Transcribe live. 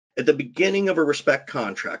At the beginning of a respect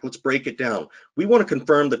contract, let's break it down. We want to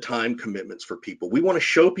confirm the time commitments for people. We want to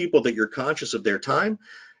show people that you're conscious of their time,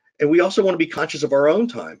 and we also want to be conscious of our own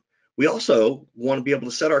time. We also want to be able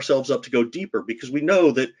to set ourselves up to go deeper, because we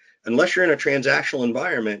know that unless you're in a transactional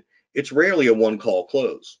environment, it's rarely a one-call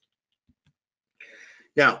close.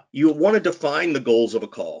 Now, you want to define the goals of a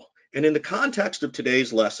call. And in the context of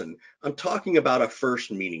today's lesson, I'm talking about a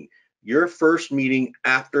first meeting. Your first meeting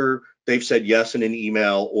after they've said yes in an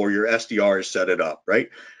email or your SDR has set it up, right?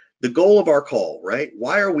 The goal of our call, right?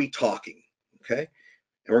 Why are we talking? Okay.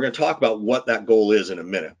 And we're going to talk about what that goal is in a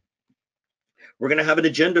minute. We're going to have an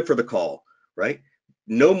agenda for the call, right?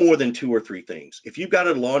 No more than 2 or 3 things. If you've got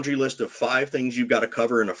a laundry list of 5 things you've got to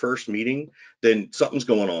cover in a first meeting, then something's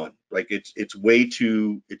going on. Like it's way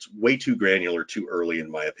too granular too early, in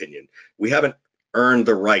my opinion. We haven't earned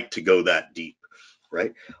the right to go that deep,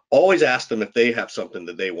 right? Always ask them if they have something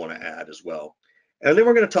that they want to add as well. And then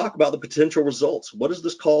we're going to talk about the potential results. What does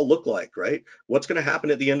this call look like, right? What's going to happen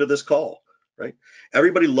at the end of this call, right?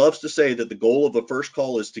 Everybody loves to say that the goal of a first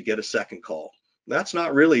call is to get a second call. That's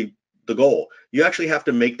not really the goal. You actually have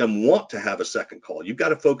to make them want to have a second call. You've got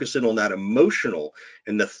to focus in on that emotional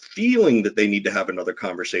and the feeling that they need to have another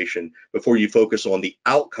conversation before you focus on the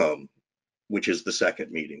outcome, which is the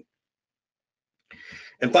second meeting.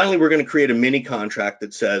 And finally, we're going to create a mini contract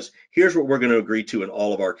that says, here's what we're going to agree to in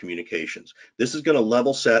all of our communications. This is going to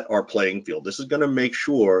level set our playing field. This is going to make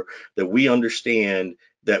sure that we understand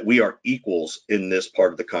that we are equals in this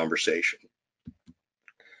part of the conversation.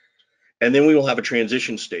 And then we will have a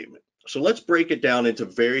transition statement. So let's break it down into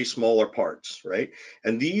very smaller parts, right?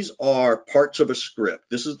 And these are parts of a script.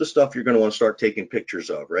 This is the stuff you're going to want to start taking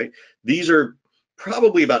pictures of, right? These are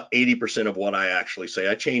probably about 80% of what I actually say.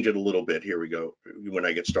 I change it a little bit. Here we go when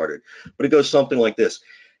I get started. But it goes something like this.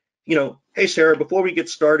 You know, hey, Sarah, before we get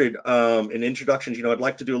started in introductions, you know, I'd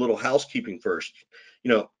like to do a little housekeeping first.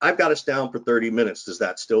 You know, I've got us down for 30 minutes. Does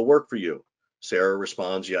that still work for you? Sarah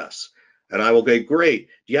responds, yes. And I will go, great.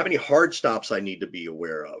 Do you have any hard stops I need to be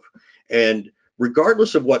aware of? And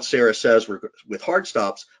regardless of what Sarah says with hard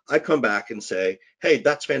stops, I come back and say, hey,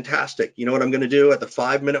 that's fantastic. You know what I'm going to do at the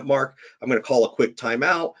 5-minute mark? I'm going to call a quick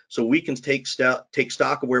timeout so we can take stock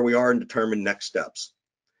of where we are and determine next steps.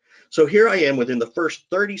 So here I am within the first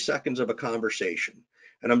 30 seconds of a conversation,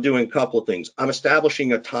 and I'm doing a couple of things. I'm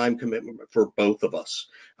establishing a time commitment for both of us.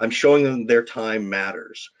 I'm showing them their time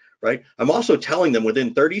matters. Right? I'm also telling them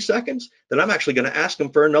within 30 seconds that I'm actually going to ask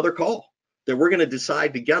them for another call, that we're going to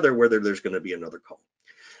decide together whether there's going to be another call.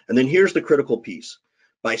 And then here's the critical piece.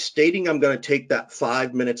 By stating I'm going to take that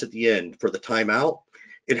 5 minutes at the end for the timeout,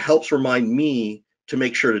 it helps remind me to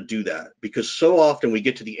make sure to do that, because so often we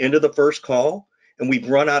get to the end of the first call and we've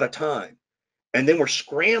run out of time. And then we're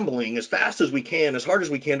scrambling as fast as we can, as hard as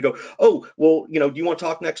we can to go, oh, well, you know, do you want to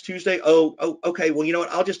talk next Tuesday? Oh, okay. Well, you know what?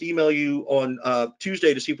 I'll just email you on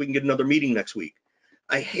Tuesday to see if we can get another meeting next week.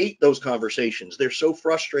 I hate those conversations. They're so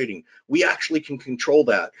frustrating. We actually can control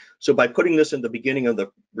that. So by putting this in the beginning of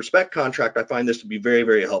the respect contract, I find this to be very,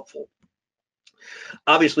 very helpful.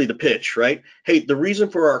 Obviously, the pitch, right? Hey, the reason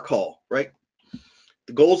for our call, right?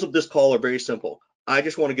 The goals of this call are very simple. I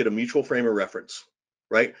just want to get a mutual frame of reference.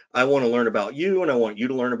 Right? I want to learn about you and I want you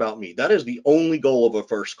to learn about me. That is the only goal of a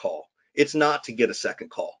first call. It's not to get a second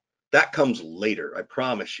call. That comes later, I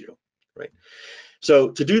promise you, right? So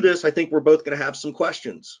to do this, I think we're both going to have some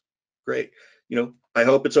questions. Great. You know, I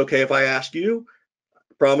hope it's okay if I ask you.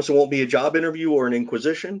 I promise it won't be a job interview or an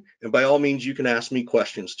inquisition. And by all means, you can ask me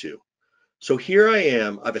questions too. So here I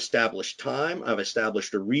am. I've established time. I've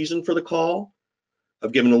established a reason for the call.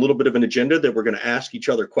 I've given a little bit of an agenda that we're going to ask each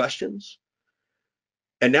other questions.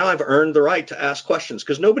 And now I've earned the right to ask questions,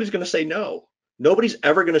 because nobody's going to say no. Nobody's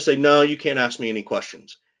ever going to say, no, you can't ask me any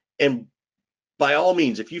questions. And by all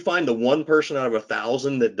means, if you find the one person out of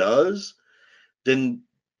 1,000 that does, then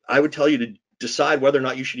I would tell you to decide whether or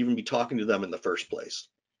not you should even be talking to them in the first place.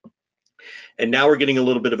 And now we're getting a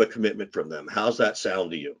little bit of a commitment from them. How's that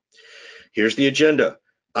sound to you? Here's the agenda.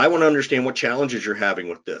 I want to understand what challenges you're having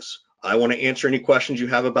with this. I want to answer any questions you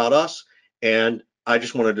have about us, and I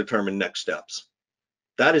just want to determine next steps.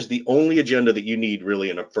 That is the only agenda that you need really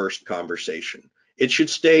in a first conversation. It should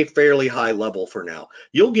stay fairly high level for now.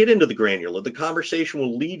 You'll get into the granular. The conversation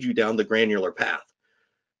will lead you down the granular path.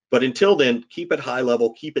 But until then, keep it high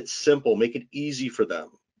level, keep it simple, make it easy for them.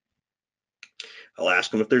 I'll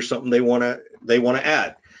ask them if there's something they want to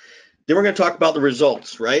add. Then we're going to talk about the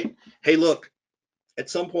results, right? Hey, look, at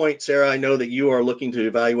some point, Sarah, I know that you are looking to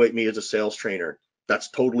evaluate me as a sales trainer. That's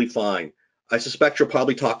totally fine. I suspect you'll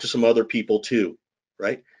probably talk to some other people too,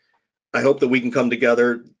 right? I hope that we can come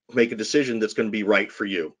together, make a decision that's going to be right for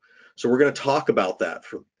you. So we're going to talk about that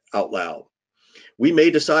out loud. We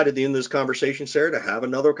may decide at the end of this conversation, Sarah, to have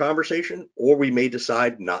another conversation, or we may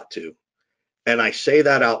decide not to. And I say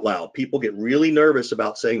that out loud. People get really nervous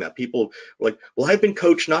about saying that. People are like, well, I've been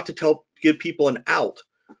coached not to give people an out.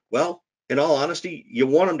 Well, in all honesty, you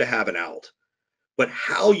want them to have an out. But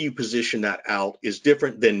how you position that out is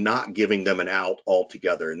different than not giving them an out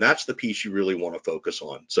altogether. And that's the piece you really want to focus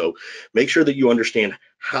on. So make sure that you understand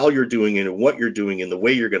how you're doing it and what you're doing and the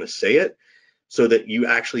way you're going to say it so that you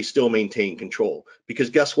actually still maintain control.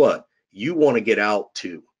 Because guess what? You want to get out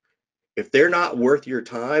too. If they're not worth your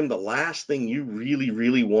time, the last thing you really,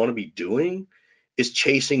 really want to be doing is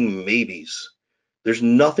chasing maybes. There's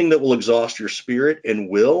nothing that will exhaust your spirit and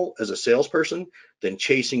will as a salesperson than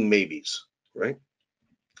chasing maybes, right?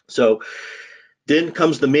 So then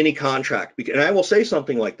comes the mini contract. And I will say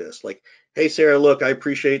something like this, like, hey, Sarah, look, I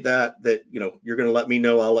appreciate that you're going to let me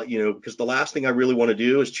know. I'll let you know, because the last thing I really want to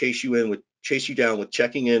do is chase you down with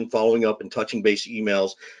checking in, following up, and touching base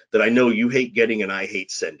emails that I know you hate getting and I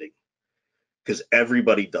hate sending, because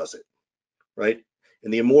everybody does it, right?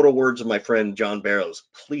 In the immortal words of my friend John Barrows,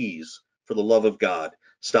 please, for the love of God,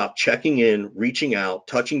 stop checking in, reaching out,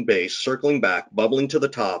 touching base, circling back, bubbling to the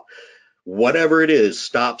top. Whatever it is,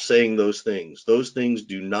 stop saying those things. Those things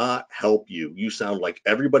do not help you. You sound like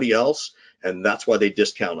everybody else, and that's why they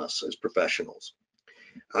discount us as professionals.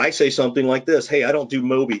 I say something like this: hey, I don't do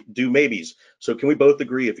maybes. So can we both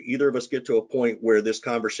agree, if either of us get to a point where this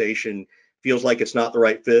conversation feels like it's not the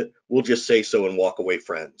right fit, we'll just say so and walk away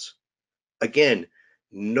friends? Again,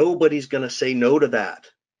 nobody's going to say no to that.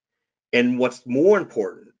 And what's more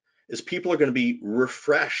important is people are going to be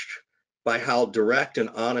refreshed by how direct and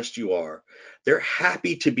honest you are. They're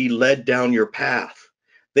happy to be led down your path.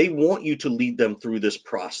 They want you to lead them through this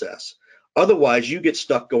process. Otherwise, you get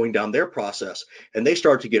stuck going down their process and they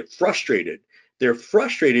start to get frustrated. They're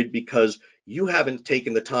frustrated because you haven't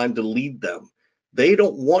taken the time to lead them. They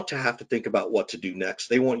don't want to have to think about what to do next.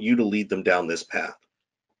 They want you to lead them down this path.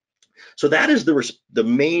 So that is the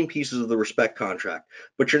main pieces of the respect contract.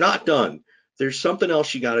 But you're not done. There's something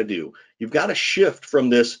else you got to do. You've got to shift from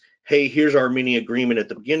this, hey, here's our mini agreement at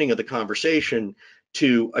the beginning of the conversation,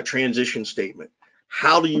 to a transition statement.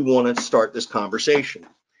 How do you want to start this conversation?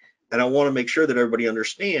 And I want to make sure that everybody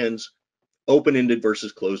understands open-ended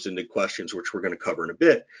versus closed-ended questions, which we're going to cover in a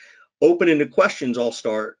bit. Open-ended questions all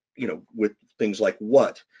start, with things like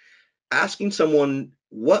what. Asking someone,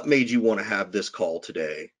 what made you want to have this call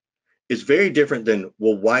today, is very different than,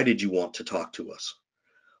 well, why did you want to talk to us?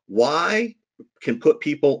 Why can put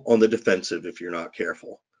people on the defensive if you're not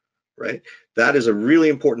careful, right? That is a really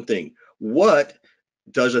important thing. What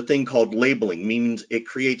does a thing called labeling, means it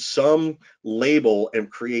creates some label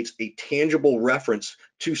and creates a tangible reference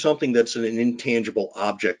to something that's an intangible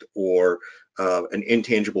object or an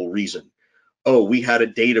intangible reason. Oh, we had a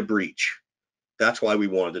data breach. That's why we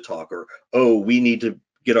wanted to talk. Or, oh, we need to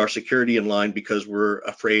get our security in line because we're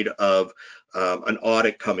afraid of an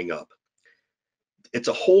audit coming up. It's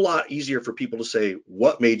a whole lot easier for people to say,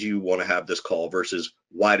 what made you want to have this call, versus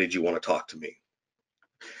why did you want to talk to me?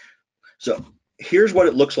 So here's what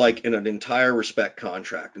it looks like in an entire respect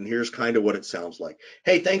contract. And here's kind of what it sounds like.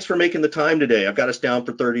 Hey, thanks for making the time today. I've got us down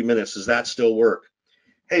for 30 minutes. Does that still work?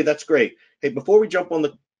 Hey, that's great. Hey, before we jump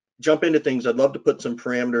into things, I'd love to put some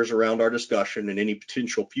parameters around our discussion and any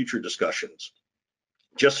potential future discussions.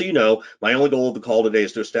 Just so you know, my only goal of the call today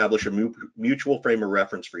is to establish a mutual frame of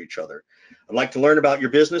reference for each other. I'd like to learn about your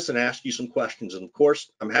business and ask you some questions. And of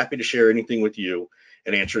course, I'm happy to share anything with you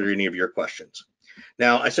and answer any of your questions.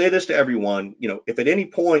 Now, I say this to everyone, if at any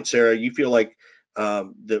point, Sarah, you feel like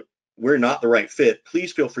that we're not the right fit,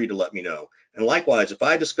 please feel free to let me know. And likewise, if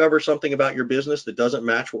I discover something about your business that doesn't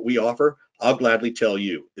match what we offer, I'll gladly tell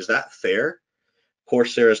you. Is that fair? Of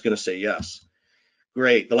course, Sarah's going to say yes.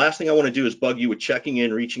 Great. The last thing I want to do is bug you with checking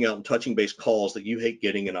in, reaching out, and touching base calls that you hate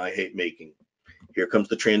getting and I hate making. Here comes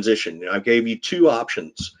the transition. I gave you two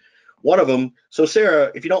options. One of them, so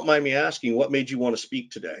Sarah, if you don't mind me asking, what made you want to speak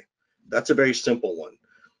today? That's a very simple one.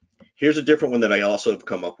 Here's a different one that I also have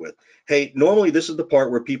come up with. Hey, normally this is the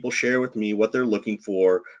part where people share with me what they're looking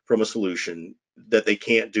for from a solution that they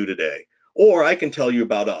can't do today. Or I can tell you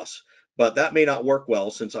about us, but that may not work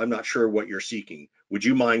well since I'm not sure what you're seeking. Would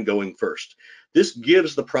you mind going first? This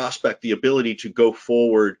gives the prospect the ability to go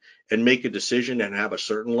forward and make a decision and have a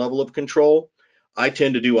certain level of control. I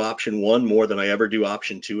tend to do option one more than I ever do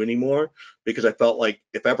option two anymore, because I felt like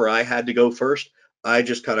if ever I had to go first, I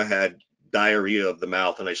just kind of had diarrhea of the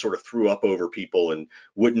mouth and I sort of threw up over people and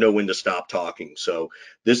wouldn't know when to stop talking. So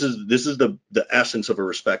this is the essence of a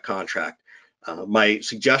respect contract. My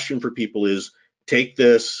suggestion for people is take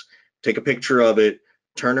a picture of it,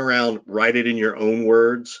 turn around, write it in your own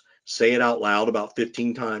words, say it out loud about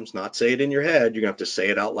 15 times, not say it in your head. You're gonna have to say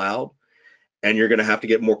it out loud, and you're gonna have to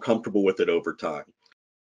get more comfortable with it over time.